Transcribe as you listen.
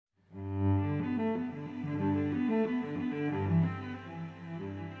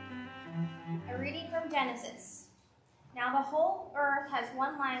Genesis. Now the whole earth has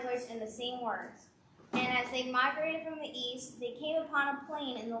one language and the same words. And as they migrated from the east, they came upon a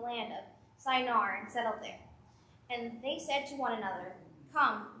plain in the land of Shinar and settled there. And they said to one another,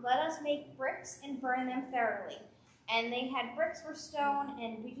 "Come, let us make bricks and burn them thoroughly." And they had bricks for stone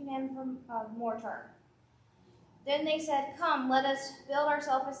and bitumen for mortar. Then they said, "Come, let us build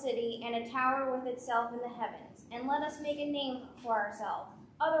ourselves a city and a tower with itself in the heavens, and let us make a name for ourselves.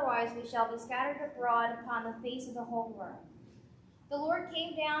 Otherwise we shall be scattered abroad upon the face of the whole world." The Lord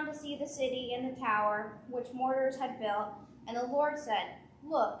came down to see the city and the tower which mortars had built, and the Lord said,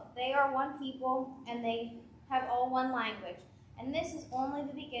 "Look, they are one people, and they have all one language, and this is only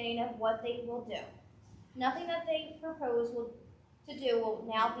the beginning of what they will do. Nothing that they propose to do will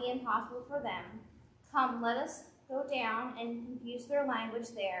now be impossible for them. Come, let us go down and confuse their language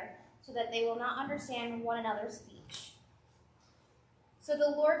there, so that they will not understand one another's speech." So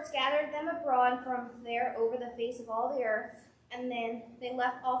the Lord scattered them abroad from there over the face of all the earth, and then they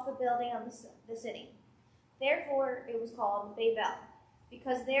left off the building of the city. Therefore it was called Babel,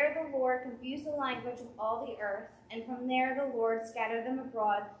 because there the Lord confused the language of all the earth, and from there the Lord scattered them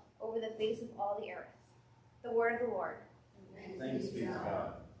abroad over the face of all the earth. The word of the Lord. Thanks be to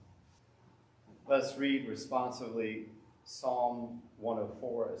God. Let's read responsively Psalm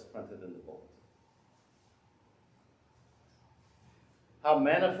 104 as printed in the bulletin. How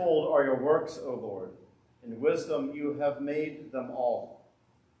manifold are your works, O Lord! In wisdom you have made them all.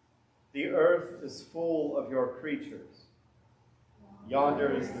 The earth is full of your creatures.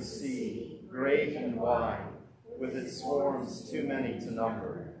 Yonder is the sea, great and wide, with its swarms too many to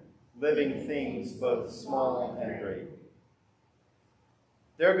number, living things both small and great.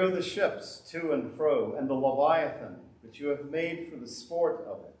 There go the ships to and fro, and the Leviathan, which you have made for the sport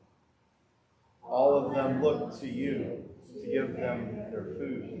of it. All of them look to you to give them their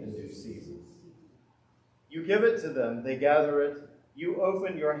food in due season. You give it to them, they gather it. You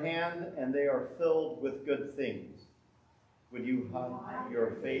open your hand, and they are filled with good things. When you hide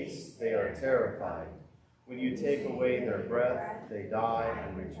your face, they are terrified. When you take away their breath, they die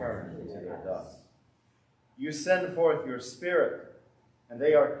and return to their dust. You send forth your spirit, and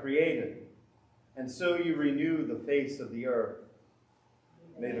they are created, and so you renew the face of the earth.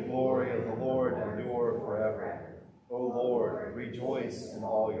 May the glory of the Lord endure forever. O Lord, rejoice in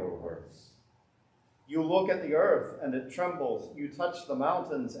all your works. You look at the earth, and it trembles. You touch the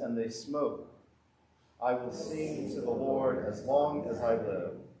mountains, and they smoke. I will sing to the Lord as long as I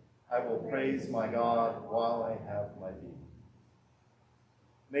live. I will praise my God while I have my being.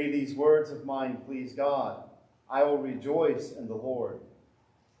 May these words of mine please God. I will rejoice in the Lord.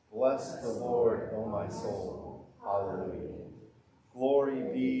 Bless the Lord, O my soul. Hallelujah. Glory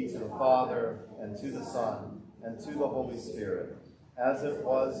be to the Father, and to the Son, and to the Holy Spirit, as it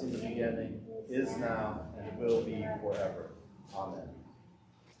was in the beginning, is now, and will be forever. Amen.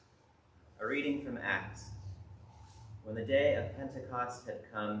 A reading from Acts. When the day of Pentecost had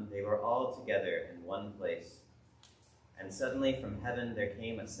come, they were all together in one place. And suddenly from heaven there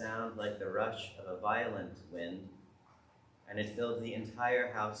came a sound like the rush of a violent wind, and it filled the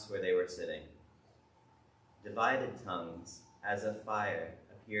entire house where they were sitting. Divided tongues, as of fire,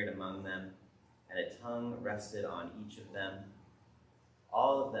 appeared among them, and a tongue rested on each of them.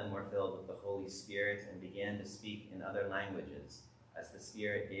 All of them were filled with the Holy Spirit and began to speak in other languages, as the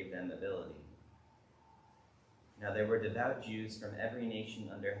Spirit gave them ability. Now there were devout Jews from every nation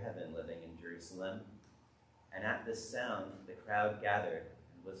under heaven living in Jerusalem, and at this sound the crowd gathered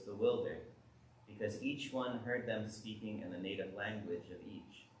and was bewildered, because each one heard them speaking in the native language of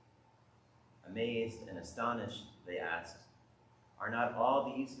each. Amazed and astonished, they asked, "Are not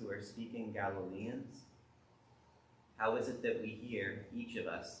all these who are speaking Galileans? How is it that we hear, each of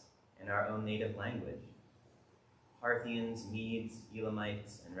us, in our own native language? Parthians, Medes,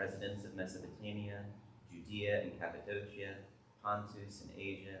 Elamites, and residents of Mesopotamia, Judea and Cappadocia, Pontus and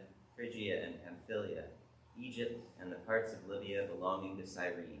Asia, Phrygia and Pamphylia, Egypt and the parts of Libya belonging to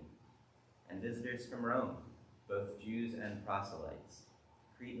Cyrene, and visitors from Rome, both Jews and proselytes,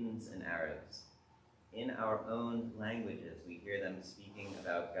 Cretans and Arabs. In our own languages we hear them speaking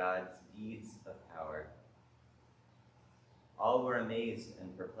about God's deeds of power." All were amazed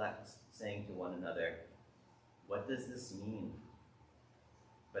and perplexed, saying to one another, "What does this mean?"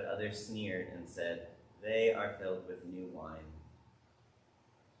 But others sneered and said, "They are filled with new wine."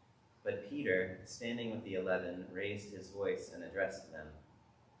 But Peter, standing with the 11, raised his voice and addressed them,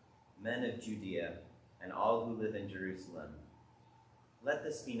 "Men of Judea, and all who live in Jerusalem, let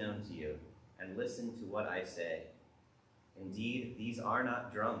this be known to you, and listen to what I say. Indeed, these are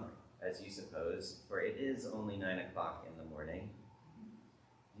not drunk, as you suppose, for it is only 9 o'clock in the morning.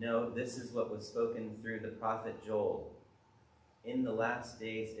 No, this is what was spoken through the prophet Joel. In the last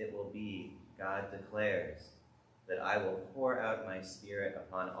days it will be, God declares, that I will pour out my Spirit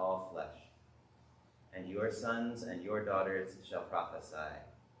upon all flesh. And your sons and your daughters shall prophesy,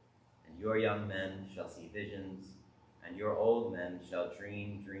 and your young men shall see visions, and your old men shall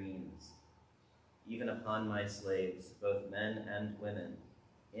dream dreams. Even upon my slaves, both men and women,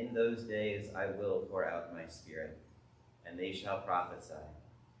 in those days I will pour out my Spirit, and they shall prophesy.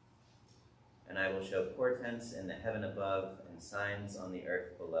 And I will show portents in the heaven above and signs on the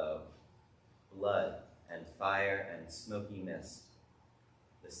earth below, blood and fire and smoky mist.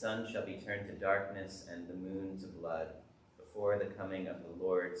 The sun shall be turned to darkness and the moon to blood before the coming of the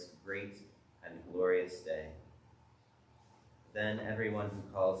Lord's great and glorious day. Then everyone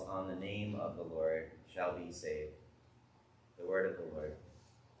who calls on the name of the Lord shall be saved. The word of the Lord.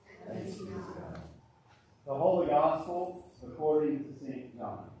 Thanks be to God. The Holy Gospel according to St.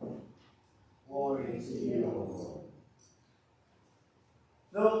 John. Glory to you, O Lord.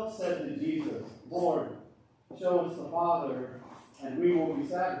 Philip said to Jesus, Lord, show us the Father, and we will be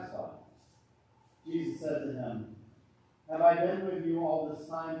satisfied. Jesus said to him, Have I been with you all this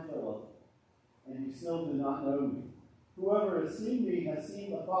time, Philip, and you still do not know me? Whoever has seen me has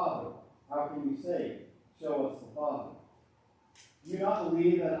seen the Father. How can you say, Show us the Father? Do you not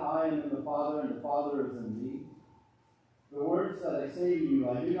believe that I am in the Father and the Father is in me? The words that I say to you,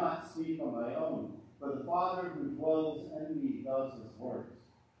 I do not speak on my own, but the Father who dwells in me does his works.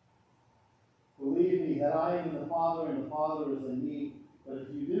 Believe me that I am in the Father and the Father is in me, but if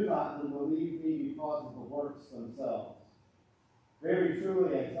you do not, then believe me because of the works themselves. Very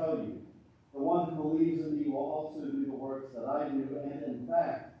truly I tell you, the one who believes in me will also do the works that I do, and in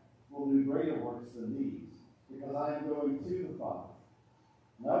fact will do greater works than these, because I am going to the Father.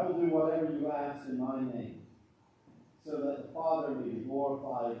 And I will do whatever you ask in my name, so that the Father may be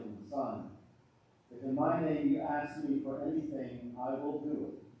glorified in the Son. If in my name you ask me for anything, I will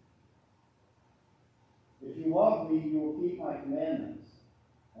do it. If you love me, you will keep my commandments,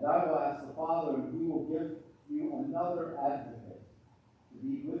 and I will ask the Father, and he will give you another advocate to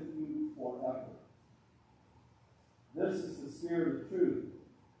be with you forever. This is the Spirit of truth,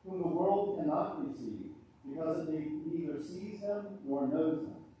 whom the world cannot receive, because it neither sees him nor knows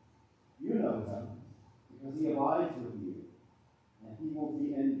him. You know him, because he abides with you, and he will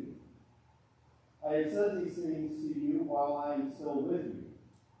be in you. I have said these things to you while I am still with you,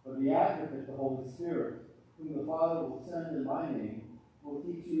 but the Advocate, the Holy Spirit, whom the Father will send in my name, will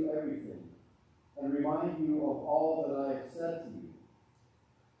teach you everything, and remind you of all that I have said to you.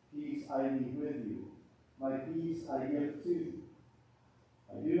 Peace I leave with you. My peace I give to you.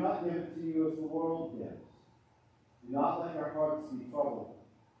 I do not give it to you as the world gives. Do not let your hearts be troubled,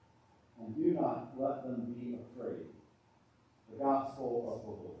 and do not let them be afraid. The Gospel of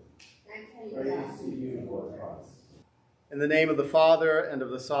the Lord. Praise to you, Lord Christ. In the name of the Father, and of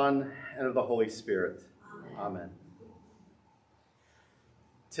the Son, and of the Holy Spirit. Amen. Amen.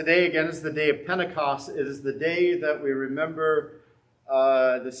 Today, again, is the day of Pentecost. It is the day that we remember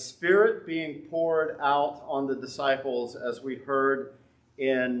the Spirit being poured out on the disciples, as we heard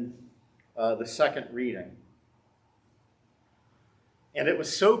in the second reading. And it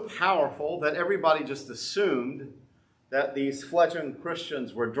was so powerful that everybody just assumed that these fledgling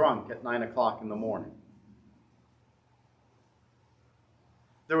Christians were drunk at 9 o'clock in the morning.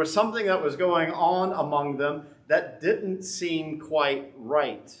 There was something that was going on among them that didn't seem quite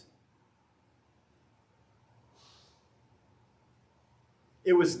right.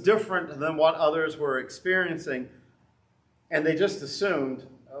 It was different than what others were experiencing, and they just assumed,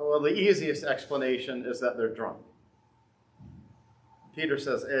 well, the easiest explanation is that they're drunk. Peter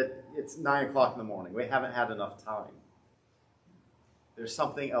says, it's 9 o'clock in the morning. We haven't had enough time. There's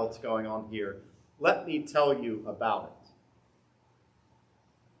something else going on here. Let me tell you about it.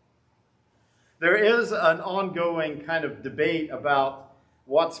 There is an ongoing kind of debate about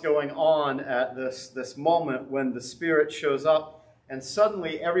what's going on at this moment when the Spirit shows up, and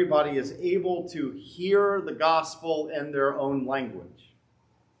suddenly everybody is able to hear the gospel in their own language.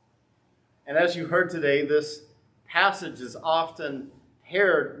 And as you heard today, this passage is often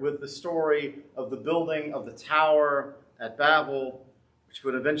paired with the story of the building of the tower at Babel, which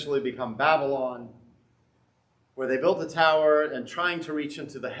would eventually become Babylon, where they built the tower and trying to reach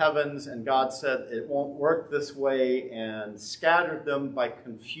into the heavens, and God said it won't work this way and scattered them by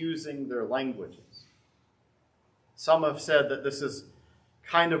confusing their languages. Some have said that this is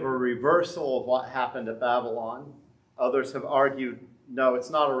kind of a reversal of what happened at Babylon. Others have argued, no, it's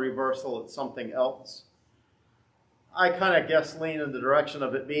not a reversal, it's something else. I kind of guess lean in the direction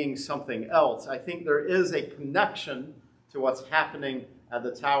of it being something else. I think there is a connection to what's happening at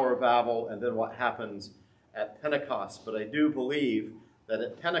the Tower of Babel and then what happens at Pentecost. But I do believe that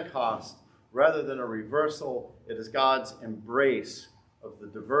at Pentecost, rather than a reversal, it is God's embrace of the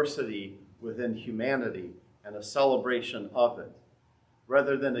diversity within humanity and a celebration of it.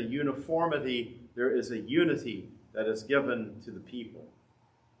 Rather than a uniformity, there is a unity that is given to the people.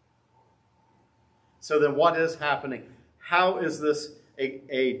 So then what is happening? How is this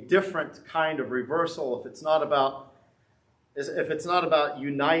a different kind of reversal if it's not about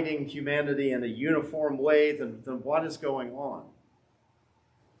uniting humanity in a uniform way, then what is going on?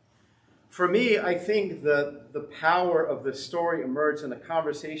 For me, I think that the power of this story emerged in a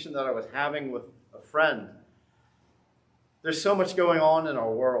conversation that I was having with a friend. There's so much going on in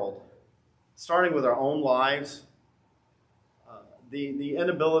our world, starting with our own lives. The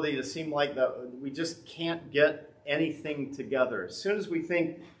inability to seem like that we just can't get anything together. As soon as we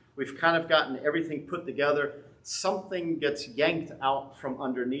think we've kind of gotten everything put together, something gets yanked out from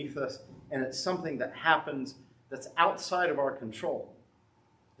underneath us, and it's something that happens that's outside of our control.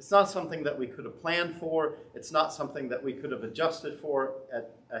 It's not something that we could have planned for. It's not something that we could have adjusted for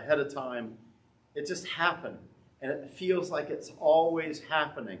ahead of time. It just happened, and it feels like it's always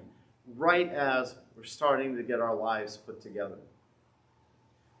happening right as we're starting to get our lives put together.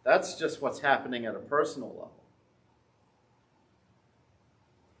 That's just what's happening at a personal level.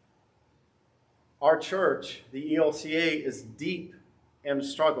 Our church, the ELCA, is deep in a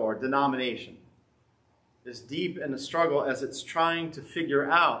struggle. Our denomination is deep in a struggle as it's trying to figure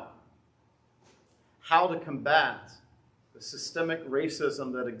out how to combat the systemic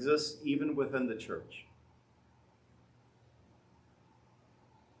racism that exists even within the church.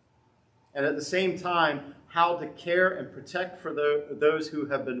 And at the same time, how to care and protect for those who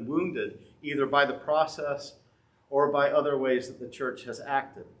have been wounded, either by the process or by other ways that the church has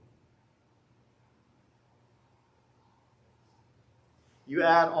acted. You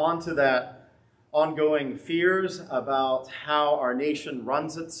add on to that ongoing fears about how our nation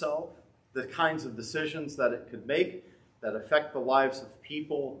runs itself, the kinds of decisions that it could make that affect the lives of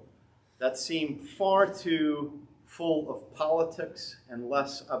people that seem far too full of politics and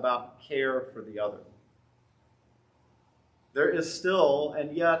less about care for the other. There is still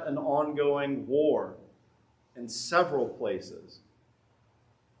and yet an ongoing war in several places,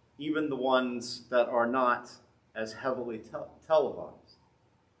 even the ones that are not as heavily televised.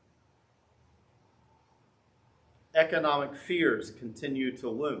 Economic fears continue to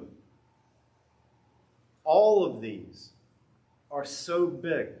loom. All of these are so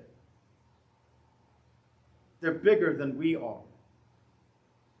big. They're bigger than we are.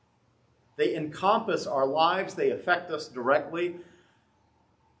 They encompass our lives, they affect us directly,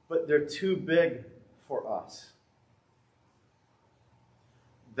 but they're too big for us.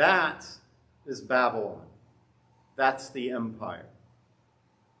 That is Babylon. That's the empire.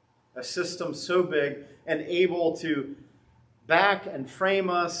 A system so big and able to back and frame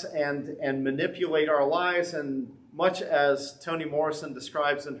us and manipulate our lives, and much as Toni Morrison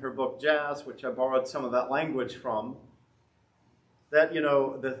describes in her book Jazz, which I borrowed some of that language from, that,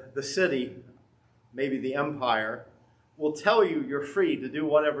 the city, maybe the empire, will tell you you're free to do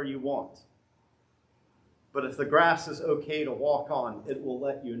whatever you want. But if the grass is okay to walk on, it will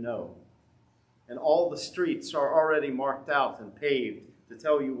let you know. And all the streets are already marked out and paved to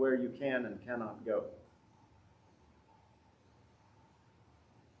tell you where you can and cannot go.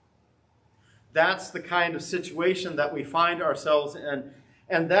 That's the kind of situation that we find ourselves in.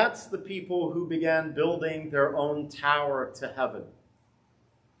 And that's the people who began building their own tower to heaven.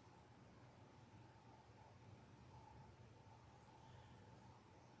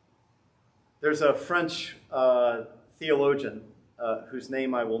 There's a French theologian whose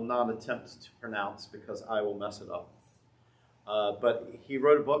name I will not attempt to pronounce because I will mess it up. But he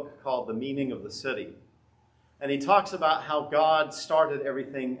wrote a book called The Meaning of the City. And he talks about how God started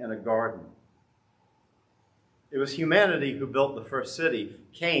everything in a garden. It was humanity who built the first city,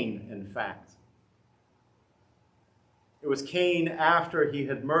 Cain, in fact. It was Cain, after he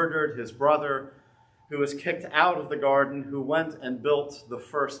had murdered his brother, who was kicked out of the garden, who went and built the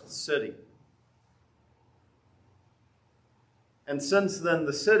first city. And since then,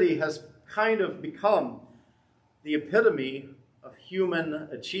 the city has kind of become the epitome of human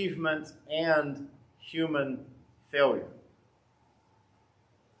achievement and human failure.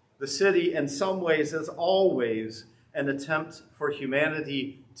 The city, in some ways, is always an attempt for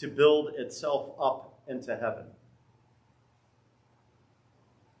humanity to build itself up into heaven.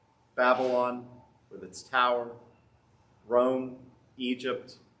 Babylon, with its tower, Rome,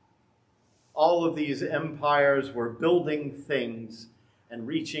 Egypt, all of these empires were building things and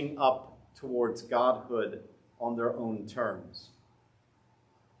reaching up towards godhood on their own terms.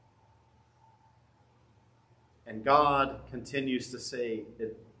 And God continues to say,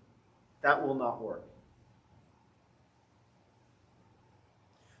 that will not work.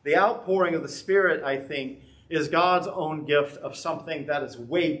 The outpouring of the Spirit, I think, is God's own gift of something that is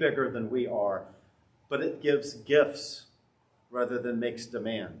way bigger than we are, but it gives gifts rather than makes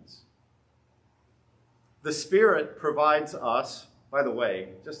demands. The Spirit provides us, by the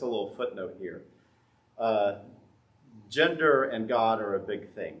way, just a little footnote here, gender and God are a big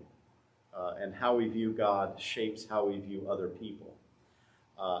thing, and how we view God shapes how we view other people.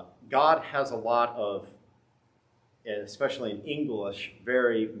 God has a lot of, especially in English,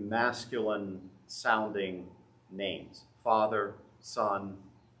 very masculine sounding names. Father, Son.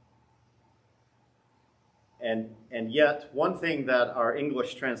 And yet, one thing that our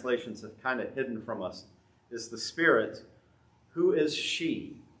English translations have kind of hidden from us is the Spirit. Who is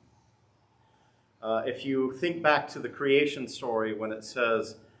she? If you think back to the creation story when it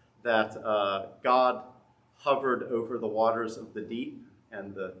says that God hovered over the waters of the deep,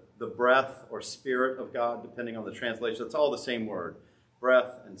 and the breath or spirit of God, depending on the translation, it's all the same word,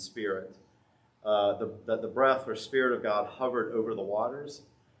 breath and spirit. That the breath or spirit of God hovered over the waters.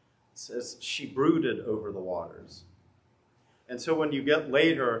 It says she brooded over the waters. And so when you get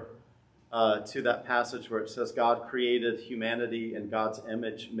later to that passage where it says God created humanity in God's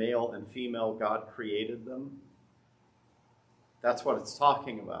image, male and female, God created them, that's what it's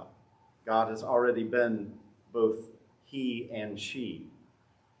talking about. God has already been both he and she.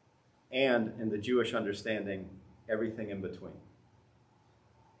 And in the Jewish understanding, everything in between.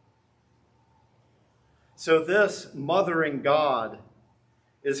 So this mothering God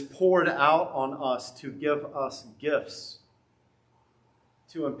is poured out on us to give us gifts,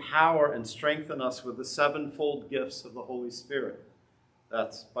 to empower and strengthen us with the sevenfold gifts of the Holy Spirit.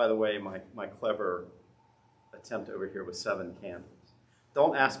 That's, by the way, my clever attempt over here with 7 candles.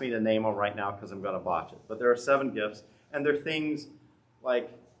 Don't ask me to name them right now because I'm going to botch it. But there are 7 gifts, and they're things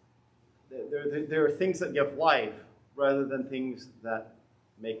like, there are things that give life rather than things that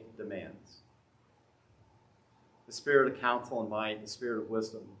make demands. The spirit of counsel and might, the spirit of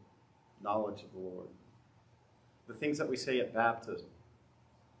wisdom, knowledge of the Lord. The things that we say at baptism.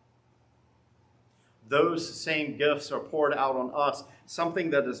 Those same gifts are poured out on us,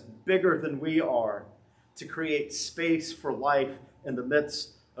 something that is bigger than we are, to create space for life in the midst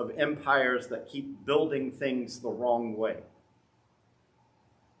of empires that keep building things the wrong way.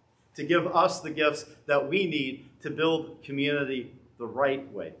 To give us the gifts that we need to build community the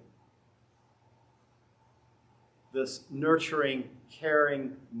right way. This nurturing,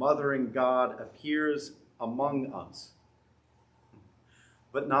 caring, mothering God appears among us,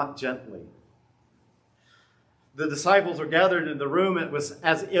 but not gently. The disciples are gathered in the room. It was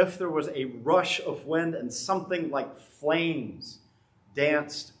as if there was a rush of wind and something like flames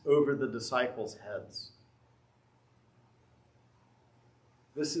danced over the disciples' heads.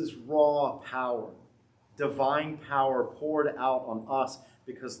 This is raw power, divine power poured out on us,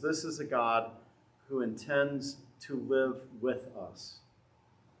 because this is a God who intends to live with us.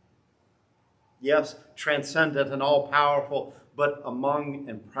 Yes, transcendent and all-powerful, but among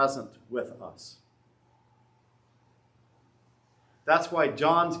and present with us. That's why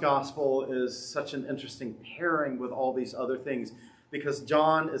John's gospel is such an interesting pairing with all these other things, because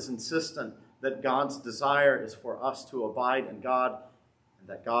John is insistent that God's desire is for us to abide in God, and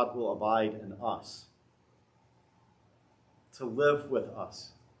that God will abide in us, to live with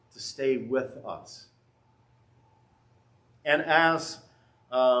us, to stay with us. And as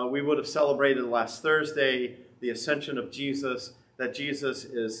we would have celebrated last Thursday, the ascension of Jesus, that Jesus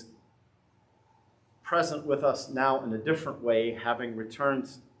is present with us now in a different way, having returned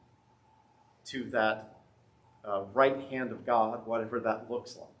to that right hand of God, whatever that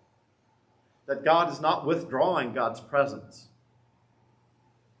looks like. That God is not withdrawing God's presence,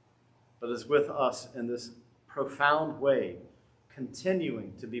 but is with us in this profound way,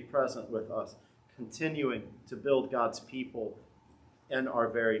 continuing to be present with us, continuing to build God's people in our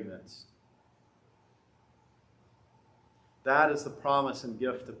very midst. That is the promise and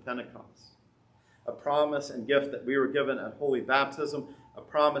gift of Pentecost. A promise and gift that we were given at Holy Baptism, a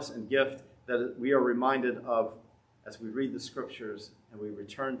promise and gift that we are reminded of as we read the Scriptures and we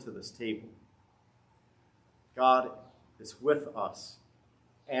return to this table. God is with us,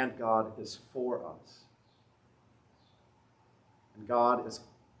 and God is for us. And God is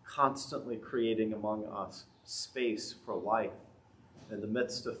constantly creating among us space for life in the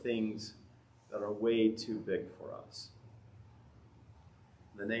midst of things that are way too big for us.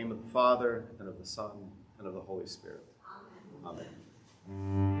 In the name of the Father, and of the Son, and of the Holy Spirit. Amen.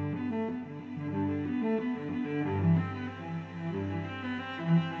 Amen.